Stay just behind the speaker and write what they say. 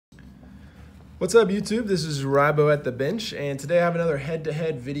What's up YouTube? This is Ribo at the bench, and today I have another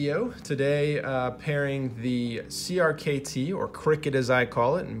head-to-head video. Today pairing the CRKT, or cricket as I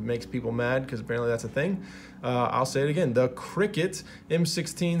call it, and it makes people mad because apparently that's a thing. I'll say it again, the cricket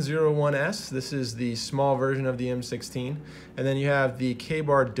M-1601S. This is the small version of the M16. And then you have the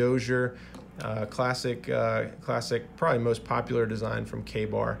Ka-Bar Dozier, classic, probably most popular design from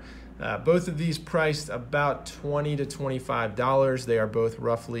Ka-Bar. Both of these priced about $20 to $25. They are both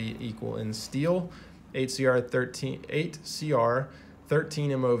roughly equal in steel. 8CR13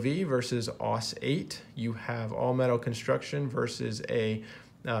 MOV versus AUS-8. You have all metal construction versus a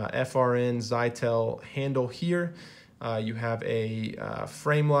FRN Zytel handle here. You have a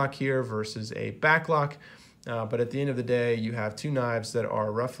frame lock here versus a back lock. But at the end of the day, you have two knives that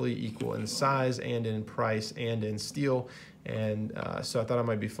are roughly equal in size and in price and in steel. And so I thought it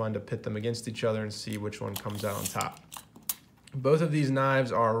might be fun to pit them against each other and see which one comes out on top. Both of these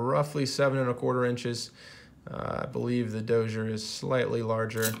knives are roughly 7 1/4 inches. I believe the Dozier is slightly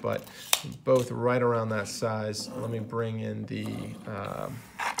larger, but both right around that size. Let me bring in the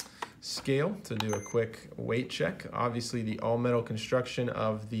scale to do a quick weight check. Obviously, the all-metal construction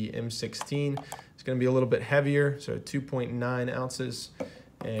of the M16 is going to be a little bit heavier, so 2.9 ounces.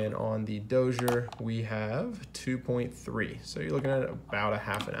 And on the Dozier, we have 2.3. So you're looking at about a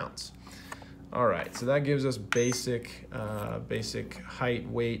 ½ an ounce. All right, so that gives us basic height,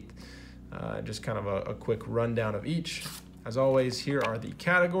 weight, just kind of a quick rundown of each. As always, here are the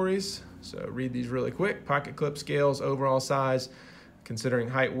categories. So read these really quick. Pocket clip scales, overall size, considering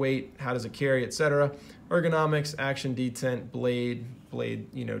height, weight, how does it carry, etc. Ergonomics, action detent, blade,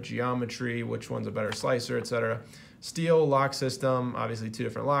 geometry, which one's a better slicer, etc. Steel, lock system, obviously two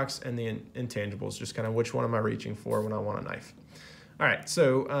different locks, and the intangibles, just kind of which one am I reaching for when I want a knife. All right,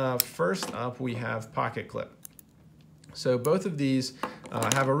 so first up we have pocket clip. So both of these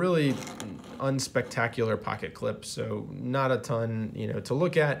have a really unspectacular pocket clip, so not a ton to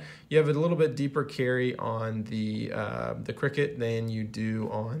look at. You have a little bit deeper carry on the cricket than you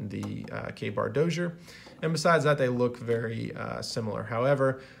do on the Ka-Bar Dozier, and besides that, they look very similar.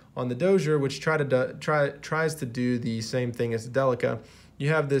 However, on the Dozier, which tries to do the same thing as the Delica, you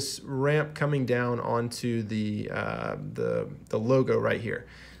have this ramp coming down onto the logo right here.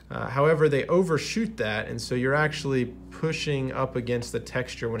 However, they overshoot that, and so you're actually pushing up against the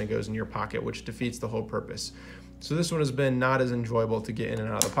texture when it goes in your pocket, which defeats the whole purpose. So this one has been not as enjoyable to get in and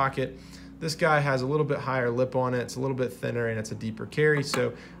out of the pocket. This guy has a little bit higher lip on it, it's a little bit thinner, and it's a deeper carry,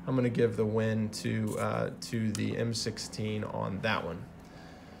 so I'm going to give the win to the M16 on that one.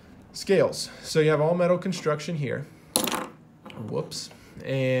 Scales. So you have all metal construction here. Whoops.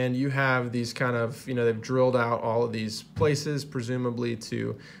 And you have these kind of, they've drilled out all of these places, presumably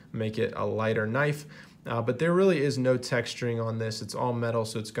to make it a lighter knife. But there really is no texturing on this. It's all metal,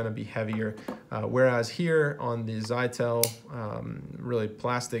 so it's going to be heavier. Whereas here on the Zytel, really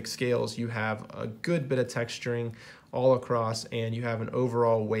plastic scales, you have a good bit of texturing all across, and you have an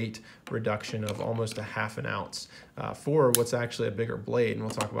overall weight reduction of almost a ½ an ounce for what's actually a bigger blade, and we'll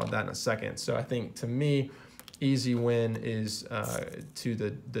talk about that in a second. So I think, to me, easy win is to the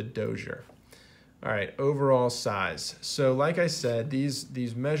Dozier. All right, overall size. So like I said,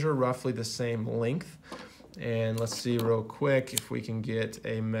 these measure roughly the same length. And let's see real quick if we can get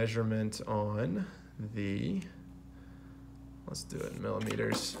a measurement on the, let's do it in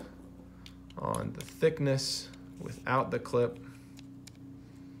millimeters, on the thickness without the clip.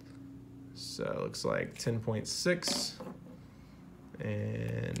 So it looks like 10.6.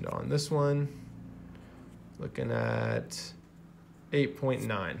 And on this one, looking at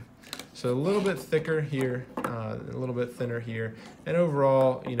 8.9. So a little bit thicker here, a little bit thinner here, and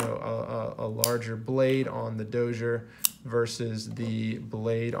overall, a larger blade on the Dozier versus the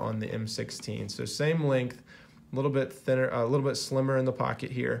blade on the M16. So same length, a little bit thinner, a little bit slimmer in the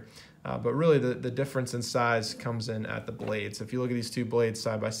pocket here, but really the difference in size comes in at the blade. So if you look at these two blades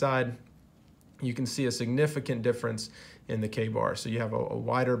side by side, you can see a significant difference in the Ka-Bar. So you have a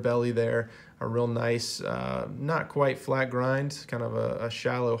wider belly there, a real nice, not quite flat grind, kind of a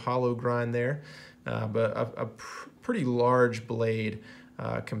shallow, hollow grind there, but a pretty large blade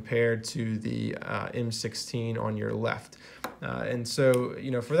compared to the M16 on your left. And so,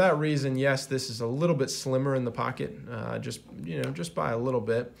 for that reason, yes, this is a little bit slimmer in the pocket, just by a little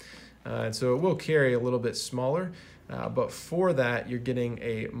bit. And so it will carry a little bit smaller. But for that, you're getting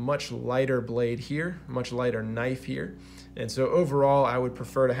a much lighter blade here, much lighter knife here. And so overall, I would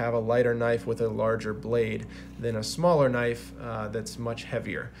prefer to have a lighter knife with a larger blade than a smaller knife that's much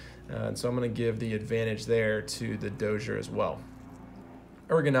heavier. And so I'm going to give the advantage there to the Dozier as well.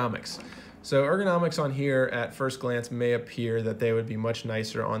 Ergonomics. So ergonomics on here at first glance may appear that they would be much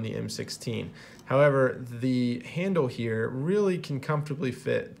nicer on the M16. However, the handle here really can comfortably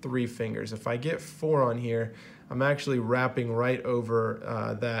fit 3 fingers. If I get 4 on here, I'm actually wrapping right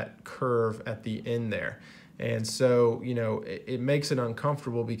over that curve at the end there. And so, you know, it makes it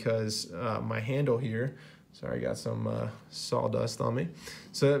uncomfortable because my handle here, sorry, I got some sawdust on me.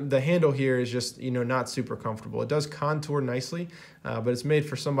 So the handle here is just, you know, not super comfortable. It does contour nicely, but it's made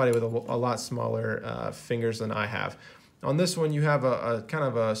for somebody with a lot smaller fingers than I have. On this one, you have a kind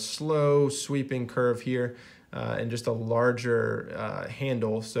of a slow sweeping curve here and just a larger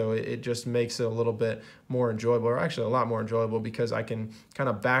handle, so it just makes it a little bit more enjoyable, or actually a lot more enjoyable, because I can kind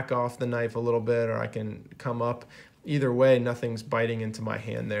of back off the knife a little bit, or I can come up. Either way, nothing's biting into my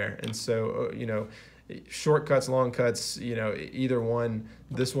hand there. And so, you know, shortcuts, long cuts, you know, either one,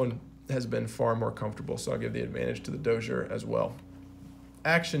 this one has been far more comfortable, so I'll give the advantage to the Dozier as well.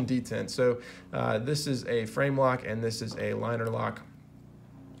 Action detent. So this is a frame lock and this is a liner lock.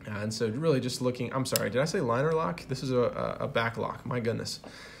 And so really just looking, I'm sorry, did I say liner lock? This is a back lock, my goodness.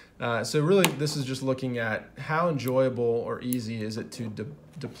 So really this is just looking at how enjoyable or easy is it to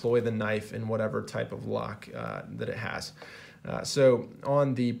deploy the knife in whatever type of lock that it has. So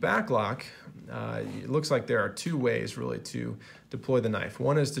on the back lock, it looks like there are 2 ways really to deploy the knife.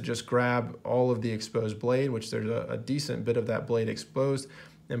 One is to just grab all of the exposed blade, which there's a decent bit of that blade exposed,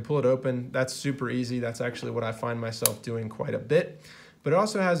 and pull it open. That's super easy. That's actually what I find myself doing quite a bit. But it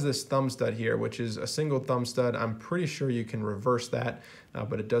also has this thumb stud here, which is a single thumb stud. I'm pretty sure you can reverse that,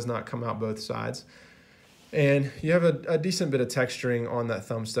 but it does not come out both sides. And you have a decent bit of texturing on that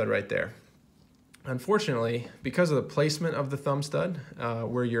thumb stud right there. Unfortunately, because of the placement of the thumb stud,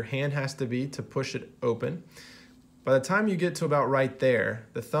 where your hand has to be to push it open, by the time you get to about right there,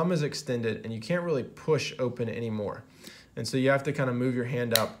 the thumb is extended and you can't really push open anymore. And so you have to kind of move your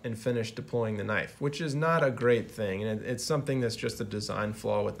hand up and finish deploying the knife, which is not a great thing. And it's something that's just a design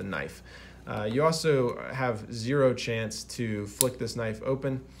flaw with the knife. You also have 0 chance to flick this knife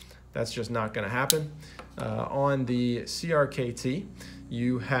open. That's just not going to happen. On the CRKT,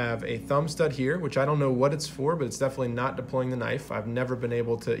 you have a thumb stud here, which I don't know what it's for, but it's definitely not deploying the knife. I've never been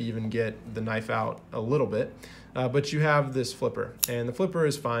able to even get the knife out a little bit. But you have this flipper, and the flipper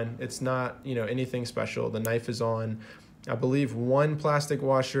is fine. It's not, you know, anything special. The knife is on, I believe, 1 plastic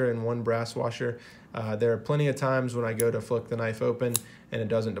washer and 1 brass washer. There are plenty of times when I go to flick the knife open and it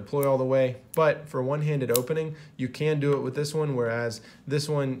doesn't deploy all the way, but for one-handed opening, you can do it with this one, whereas this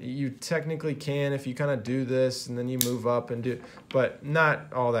one, you technically can if you kind of do this and then you move up and do, but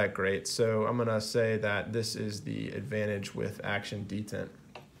not all that great. So I'm gonna say that this is the advantage with action detent.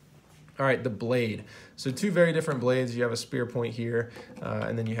 All right, the blade. So 2 very different blades. You have a spear point here,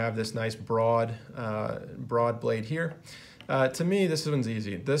 and then you have this nice broad blade here. To me, this one's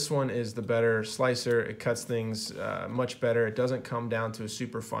easy. This one is the better slicer. It cuts things much better. It doesn't come down to a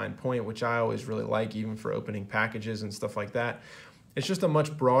super fine point, which I always really like, even for opening packages and stuff like that. It's just a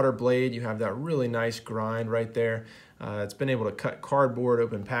much broader blade. You have that really nice grind right there. It's been able to cut cardboard,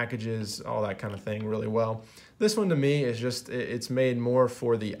 open packages, all that kind of thing really well. This one to me is just, it's made more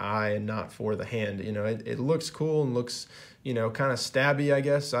for the eye and not for the hand. You know, it looks cool and looks, you know, kind of stabby, I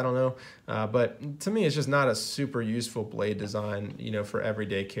guess. I don't know. But to me, it's just not a super useful blade design, you know, for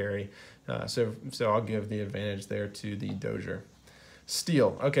everyday carry. So I'll give the advantage there to the Dozier.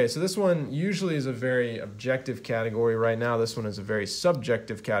 Steel. Okay, so this one usually is a very objective category. Right now, this one is a very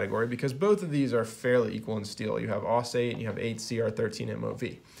subjective category because both of these are fairly equal in steel. You have AUS-8 and you have 8 CR13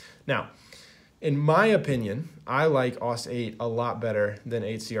 MOV. Now, in my opinion, I like AUS-8 a lot better than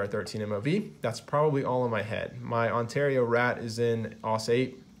 8 CR13 MOV. That's probably all in my head. My Ontario rat is in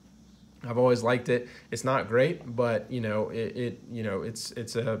AUS-8. I've always liked it. It's not great, but you know,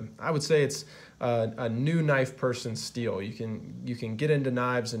 it's I would say it's a new knife person steel. You can get into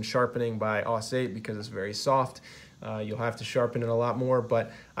knives and sharpening by AUS-8 because it's very soft. You'll have to sharpen it a lot more,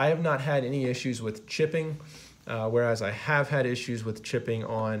 but I have not had any issues with chipping, whereas I have had issues with chipping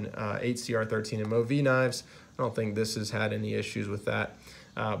on 8 CR13 MOV knives. I don't think this has had any issues with that.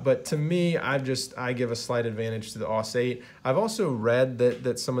 But to me, I give a slight advantage to the AUS-8. I've also read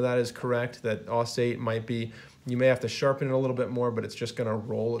that some of that is correct, that AUS-8 might be, you may have to sharpen it a little bit more, but it's just going to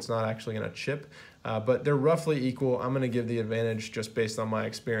roll. It's not actually going to chip. But they're roughly equal. I'm going to give the advantage just based on my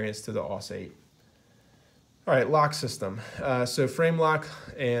experience to the AUS-8. All right, lock system. So frame lock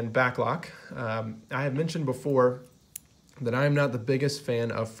and back lock. I have mentioned before that I am not the biggest fan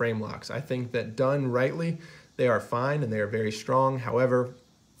of frame locks. I think that done rightly, they are fine and they are very strong. However,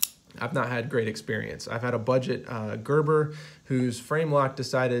 I've not had great experience. I've had a budget Gerber whose frame lock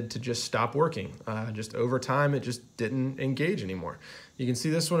decided to just stop working. Just over time, it just didn't engage anymore. You can see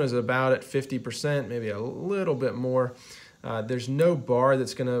this one is about at 50%, maybe a little bit more. There's no bar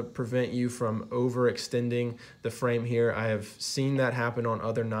that's going to prevent you from overextending the frame here. I have seen that happen on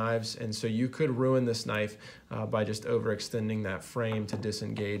other knives, and so you could ruin this knife by just overextending that frame to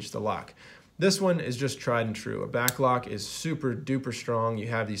disengage the lock. This one is just tried and true. A back lock is super duper strong. You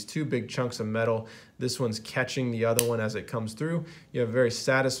have these two big chunks of metal. This one's catching the other one as it comes through. You have a very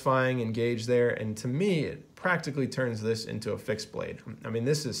satisfying engage there, and to me, it practically turns this into a fixed blade. I mean,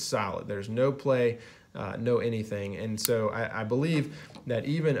 this is solid. There's no play, no anything, and so I believe that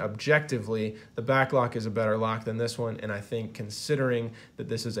even objectively, the back lock is a better lock than this one, and I think considering that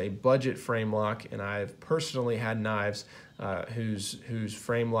this is a budget frame lock, and I've personally had knives whose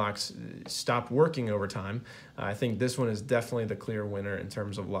frame locks stopped working over time, I think this one is definitely the clear winner in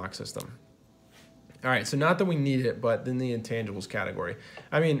terms of lock system. All right, so not that we need it, but in the intangibles category.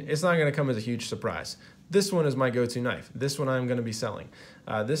 I mean, it's not gonna come as a huge surprise. This one is my go-to knife. This one I'm gonna be selling.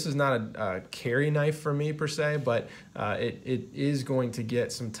 This is not a carry knife for me per se, but it is going to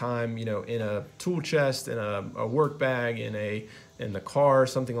get some time, you know, in a tool chest, in a work bag, in the car,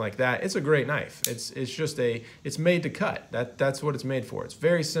 something like that. It's a great knife. It's made to cut. That's what it's made for. It's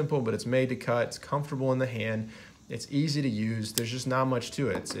very simple, but it's made to cut. It's comfortable in the hand. It's easy to use. There's just not much to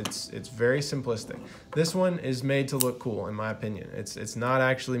it. It's very simplistic. This one is made to look cool, in my opinion. It's not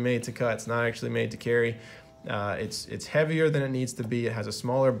actually made to cut. It's not actually made to carry. It's heavier than it needs to be. It has a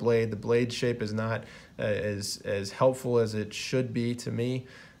smaller blade. The blade shape is not as helpful as it should be to me.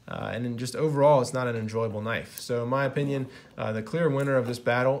 And then just overall, it's not an enjoyable knife. So in my opinion, the clear winner of this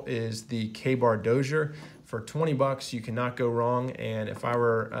battle is the K-Bar Dozier. For 20 bucks, you cannot go wrong. And if I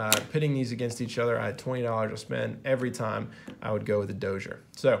were pitting these against each other, I had $20 to spend every time, I would go with the Dozier.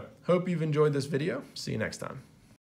 So hope you've enjoyed this video. See you next time.